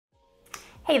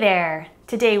Hey there!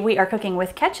 Today we are cooking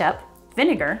with ketchup,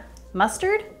 vinegar,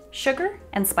 mustard, sugar,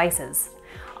 and spices.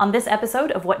 On this episode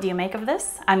of What Do You Make of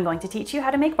This? I'm going to teach you how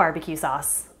to make barbecue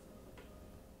sauce.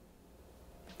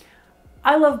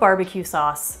 I love barbecue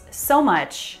sauce so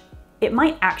much, it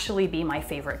might actually be my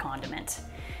favorite condiment.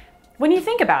 When you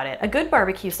think about it, a good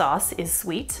barbecue sauce is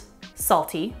sweet,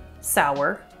 salty,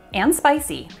 sour, and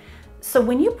spicy. So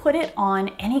when you put it on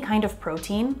any kind of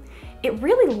protein, it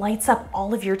really lights up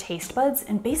all of your taste buds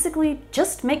and basically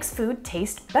just makes food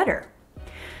taste better.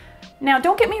 Now,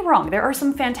 don't get me wrong, there are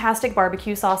some fantastic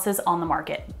barbecue sauces on the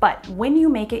market, but when you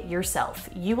make it yourself,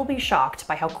 you will be shocked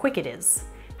by how quick it is,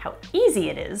 how easy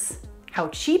it is, how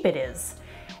cheap it is.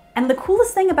 And the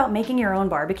coolest thing about making your own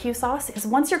barbecue sauce is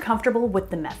once you're comfortable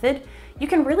with the method, you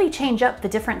can really change up the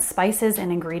different spices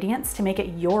and ingredients to make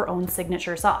it your own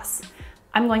signature sauce.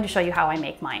 I'm going to show you how I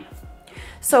make mine.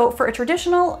 So for a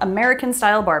traditional American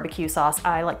style barbecue sauce,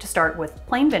 I like to start with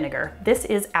plain vinegar. This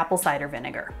is apple cider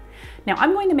vinegar. Now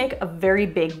I'm going to make a very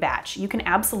big batch. You can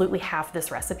absolutely half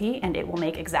this recipe and it will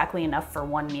make exactly enough for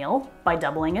one meal. By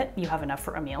doubling it, you have enough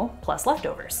for a meal plus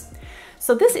leftovers.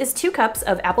 So this is 2 cups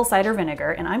of apple cider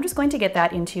vinegar and I'm just going to get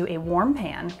that into a warm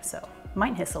pan. So it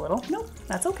might hiss a little. Nope,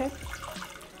 that's okay.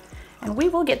 And we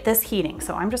will get this heating.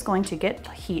 So I'm just going to get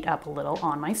heat up a little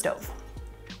on my stove.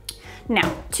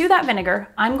 Now, to that vinegar,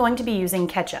 I'm going to be using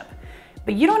ketchup,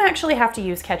 but you don't actually have to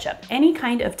use ketchup. Any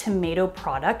kind of tomato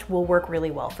product will work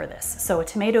really well for this. So a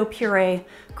tomato puree,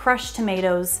 crushed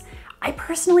tomatoes. I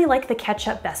personally like the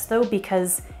ketchup best though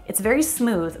because it's very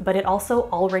smooth, but it also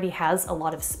already has a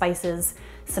lot of spices,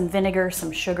 some vinegar,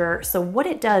 some sugar. So what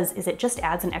it does is it just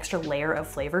adds an extra layer of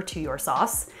flavor to your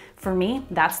sauce. For me,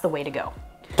 that's the way to go.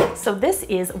 So this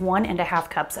is 1.5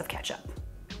 cups of ketchup.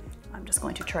 I'm just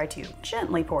going to try to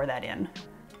gently pour that in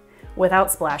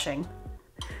without splashing.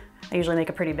 I usually make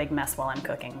a pretty big mess while I'm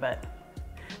cooking, but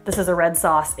this is a red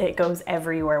sauce. It goes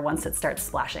everywhere once it starts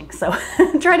splashing. So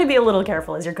try to be a little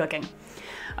careful as you're cooking.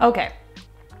 Okay.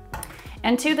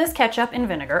 And to this ketchup and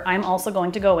vinegar, I'm also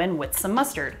going to go in with some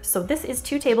mustard. So this is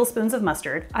 2 tablespoons of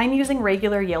mustard. I'm using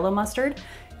regular yellow mustard.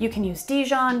 You can use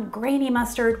Dijon, grainy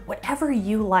mustard, whatever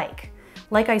you like.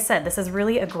 Like I said, this is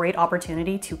really a great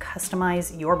opportunity to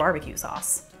customize your barbecue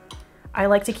sauce. I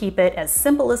like to keep it as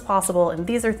simple as possible, and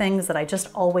these are things that I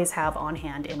just always have on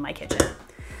hand in my kitchen.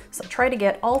 So try to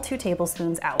get all 2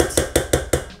 tablespoons out.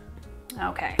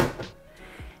 Okay.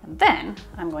 And then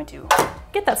I'm going to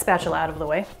get that spatula out of the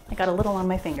way. I got a little on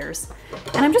my fingers.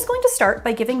 And I'm just going to start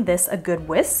by giving this a good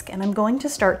whisk, and I'm going to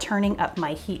start turning up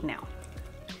my heat now.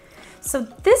 So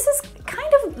this is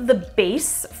kind of the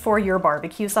base for your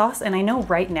barbecue sauce, and I know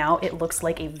right now it looks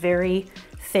like a very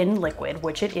thin liquid,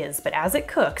 which it is, but as it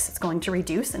cooks, it's going to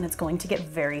reduce and it's going to get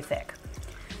very thick.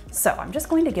 So I'm just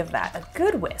going to give that a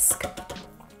good whisk.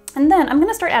 And then I'm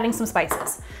gonna start adding some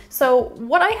spices. So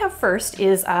what I have first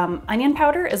is onion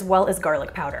powder as well as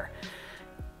garlic powder.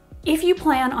 If you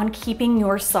plan on keeping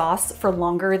your sauce for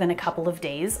longer than a couple of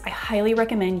days, I highly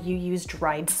recommend you use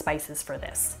dried spices for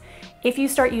this. If you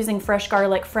start using fresh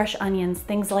garlic, fresh onions,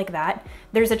 things like that,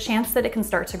 there's a chance that it can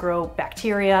start to grow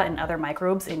bacteria and other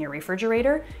microbes in your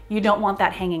refrigerator. You don't want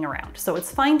that hanging around. So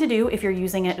it's fine to do if you're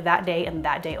using it that day and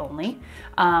that day only.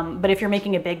 But if you're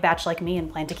making a big batch like me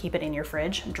and plan to keep it in your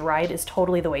fridge, dried is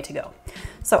totally the way to go.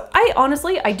 So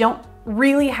I don't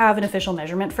really have an official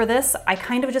measurement for this. I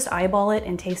kind of just eyeball it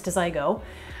and taste as I go.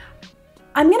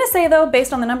 I'm gonna say though,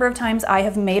 based on the number of times I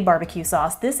have made barbecue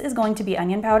sauce, this is going to be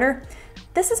onion powder.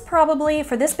 This is probably,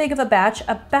 for this big of a batch,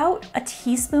 about a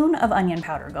teaspoon of onion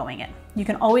powder going in. You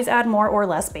can always add more or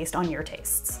less based on your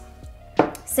tastes.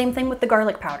 Same thing with the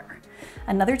garlic powder.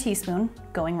 Another teaspoon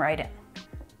going right in.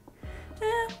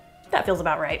 That feels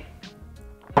about right.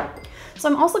 So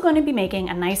I'm also going to be making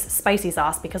a nice spicy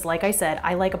sauce because like I said,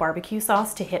 I like a barbecue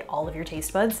sauce to hit all of your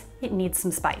taste buds. It needs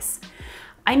some spice.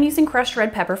 I'm using crushed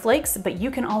red pepper flakes, but you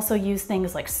can also use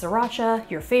things like sriracha,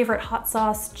 your favorite hot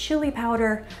sauce, chili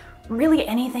powder, really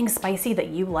anything spicy that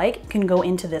you like can go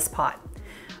into this pot.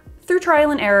 Through trial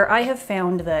and error, I have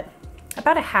found that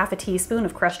about ½ teaspoon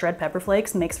of crushed red pepper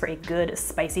flakes makes for a good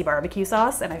spicy barbecue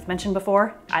sauce, and I've mentioned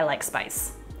before, I like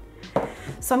spice.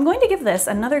 So I'm going to give this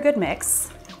another good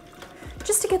mix,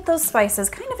 just to get those spices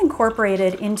kind of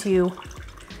incorporated into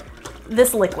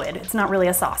this liquid. It's not really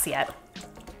a sauce yet.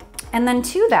 And then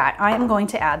to that, I am going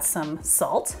to add some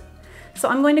salt. So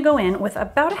I'm going to go in with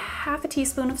about ½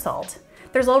 teaspoon of salt.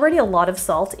 There's already a lot of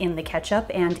salt in the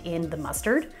ketchup and in the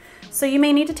mustard, so you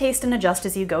may need to taste and adjust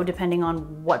as you go depending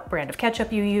on what brand of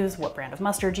ketchup you use, what brand of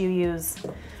mustard you use,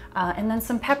 and then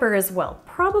some pepper as well.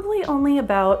 Probably only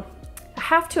about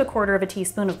 ½ to 1/4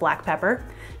 teaspoon of black pepper,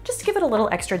 just to give it a little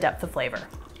extra depth of flavor.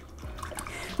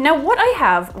 Now what I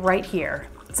have right here,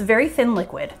 it's a very thin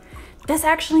liquid. This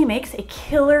actually makes a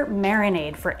killer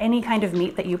marinade for any kind of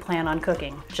meat that you plan on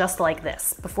cooking, just like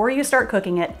this. Before you start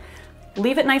cooking it,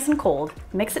 leave it nice and cold,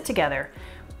 mix it together.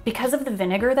 Because of the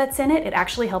vinegar that's in it, it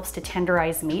actually helps to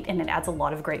tenderize meat and it adds a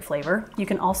lot of great flavor. You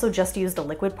can also just use the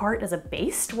liquid part as a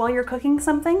baste while you're cooking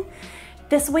something.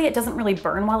 This way it doesn't really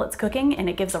burn while it's cooking and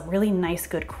it gives a really nice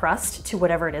good crust to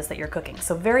whatever it is that you're cooking.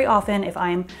 So very often if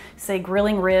I'm, say,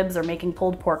 grilling ribs or making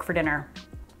pulled pork for dinner,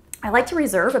 I like to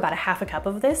reserve about a half a cup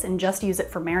of this and just use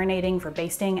it for marinating, for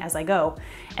basting as I go,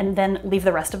 and then leave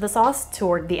the rest of the sauce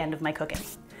toward the end of my cooking.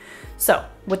 So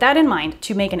with that in mind,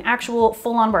 to make an actual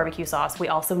full-on barbecue sauce, we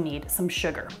also need some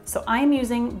sugar. So I'm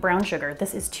using brown sugar.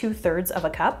 This is 2/3 of a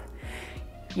cup.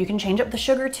 You can change up the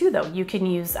sugar too though. You can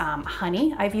use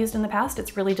honey, I've used in the past,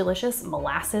 it's really delicious.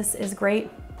 Molasses is great,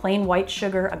 plain white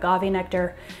sugar, agave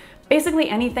nectar. Basically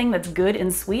anything that's good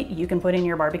and sweet you can put in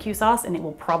your barbecue sauce and it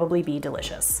will probably be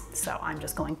delicious. So I'm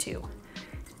just going to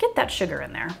get that sugar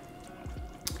in there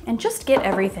and just get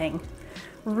everything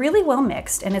really well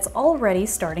mixed, and it's already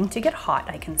starting to get hot,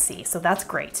 I can see, so that's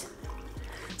great.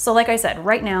 So like I said,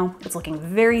 right now it's looking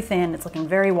very thin, it's looking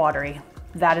very watery.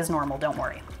 That is normal, don't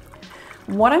worry.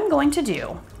 What I'm going to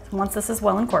do, once this is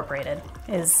well incorporated,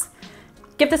 is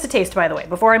give this a taste, by the way.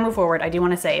 Before I move forward, I do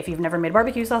want to say, if you've never made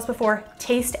barbecue sauce before,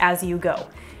 taste as you go.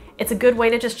 It's a good way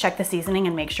to just check the seasoning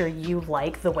and make sure you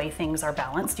like the way things are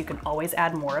balanced. You can always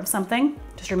add more of something.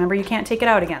 Just remember you can't take it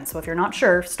out again. So if you're not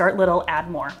sure, start little, add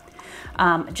more.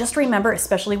 Just remember,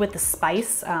 especially with the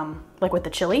spice, like with the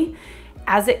chili,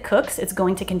 as it cooks, it's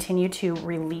going to continue to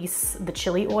release the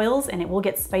chili oils and it will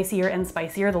get spicier and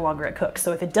spicier the longer it cooks.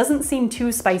 So if it doesn't seem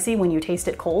too spicy when you taste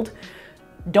it cold,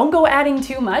 don't go adding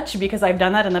too much, because I've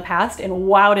done that in the past and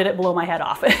wow, did it blow my head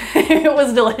off. It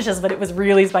was delicious, but it was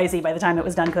really spicy by the time it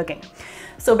was done cooking.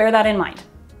 So bear that in mind.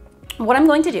 What I'm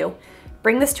going to do,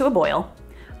 bring this to a boil.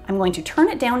 I'm going to turn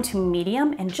it down to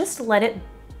medium and just let it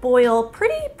boil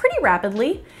pretty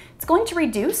rapidly. It's going to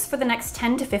reduce for the next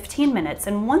 10 to 15 minutes.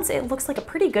 And once it looks like a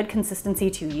pretty good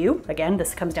consistency to you, again,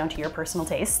 this comes down to your personal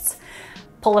tastes,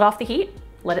 pull it off the heat,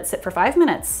 let it sit for 5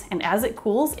 minutes. And as it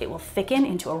cools, it will thicken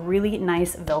into a really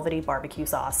nice velvety barbecue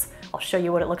sauce. I'll show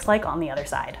you what it looks like on the other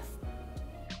side.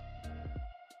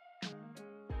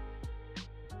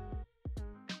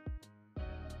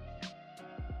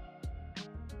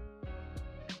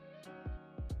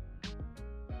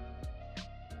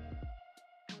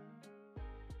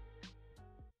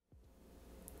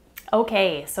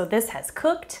 Okay, so this has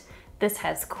cooked, this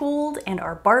has cooled, and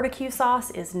our barbecue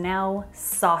sauce is now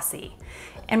saucy.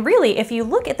 And really, if you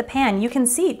look at the pan, you can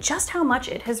see just how much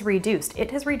it has reduced.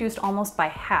 It has reduced almost by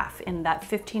half in that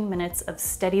 15 minutes of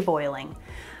steady boiling.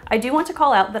 I do want to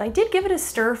call out that I did give it a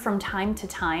stir from time to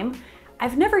time.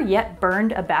 I've never yet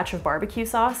burned a batch of barbecue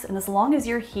sauce, and as long as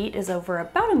your heat is over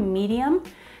about a medium,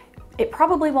 it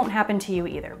probably won't happen to you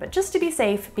either. But just to be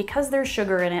safe, because there's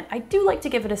sugar in it, I do like to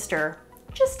give it a stir,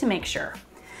 just to make sure.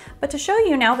 But to show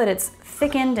you now that it's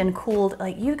thickened and cooled,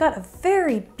 like you've got a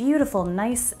very beautiful,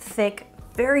 nice, thick,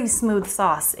 very smooth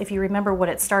sauce, if you remember what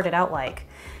it started out like.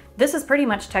 This is pretty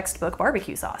much textbook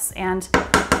barbecue sauce. And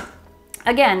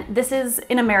again, this is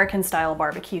an American style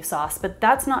barbecue sauce, but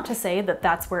that's not to say that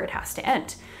that's where it has to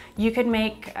end. You could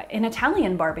make an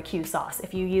Italian barbecue sauce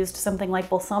if you used something like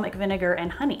balsamic vinegar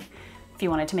and honey. If you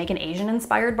wanted to make an Asian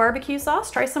inspired barbecue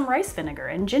sauce, try some rice vinegar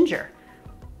and ginger.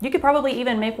 You could probably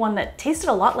even make one that tasted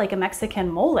a lot like a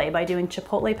Mexican mole by doing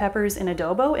chipotle peppers in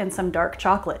adobo and some dark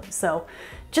chocolate. So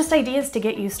just ideas to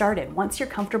get you started. Once you're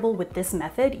comfortable with this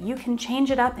method, you can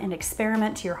change it up and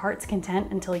experiment to your heart's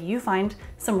content until you find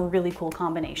some really cool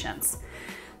combinations.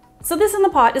 So this in the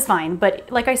pot is fine,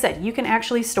 but like I said, you can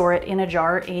actually store it in a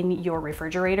jar in your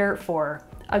refrigerator for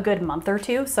a good month or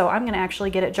two. So I'm gonna actually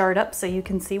get it jarred up so you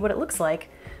can see what it looks like.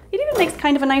 It even makes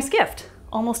kind of a nice gift.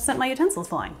 Almost sent my utensils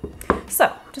flying.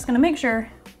 So just gonna make sure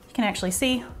you can actually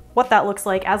see what that looks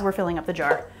like as we're filling up the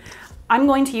jar. I'm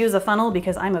going to use a funnel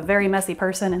because I'm a very messy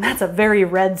person and that's a very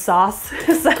red sauce.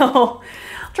 So I'll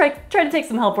try to take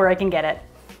some help where I can get it.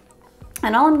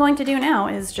 And all I'm going to do now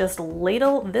is just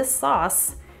ladle this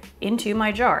sauce into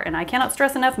my jar. And I cannot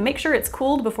stress enough, make sure it's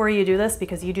cooled before you do this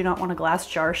because you do not want a glass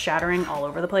jar shattering all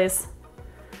over the place.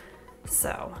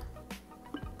 So,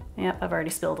 yep, I've already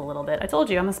spilled a little bit. I told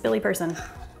you I'm a spilly person.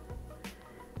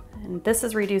 And this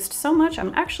is reduced so much,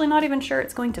 I'm actually not even sure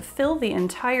it's going to fill the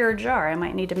entire jar. I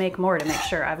might need to make more to make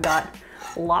sure I've got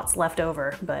lots left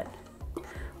over, but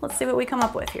let's see what we come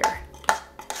up with here.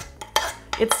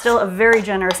 It's still a very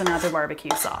generous amount of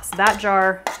barbecue sauce. That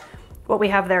jar, what we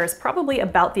have there is probably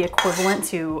about the equivalent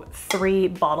to 3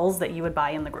 bottles that you would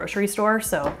buy in the grocery store.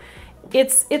 So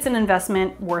It's an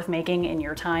investment worth making in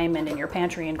your time and in your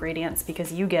pantry ingredients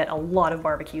because you get a lot of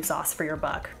barbecue sauce for your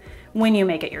buck when you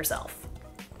make it yourself.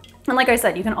 And like I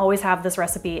said, you can always have this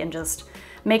recipe and just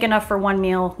make enough for one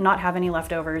meal, not have any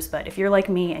leftovers, but if you're like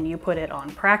me and you put it on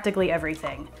practically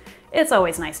everything, it's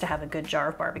always nice to have a good jar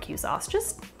of barbecue sauce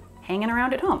just hanging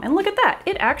around at home. And look at that,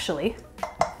 it actually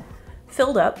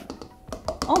filled up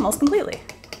almost completely.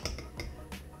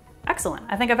 Excellent.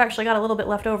 I think I've actually got a little bit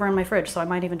left over in my fridge, so I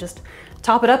might even just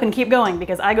top it up and keep going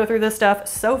because I go through this stuff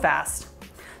so fast.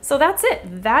 So that's it.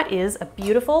 That is a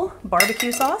beautiful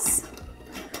barbecue sauce.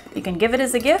 You can give it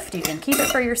as a gift, you can keep it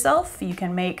for yourself, you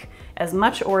can make as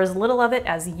much or as little of it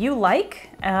as you like.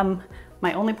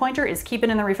 My only pointer is keep it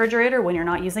in the refrigerator when you're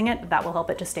not using it. That will help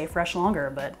it to stay fresh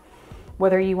longer, but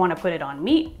whether you want to put it on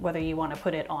meat, whether you want to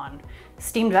put it on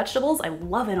steamed vegetables, I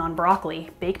love it on broccoli,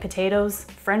 baked potatoes,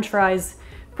 French fries,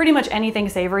 pretty much anything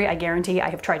savory. I guarantee I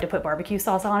have tried to put barbecue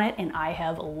sauce on it and I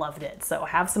have loved it. So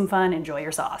have some fun, enjoy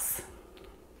your sauce.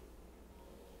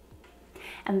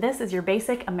 And this is your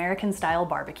basic American style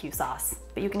barbecue sauce,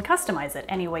 but you can customize it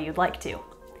any way you'd like to.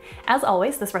 As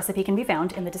always, this recipe can be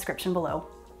found in the description below.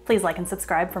 Please like and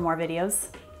subscribe for more videos.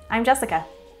 I'm Jessica.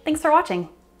 Thanks for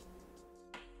watching.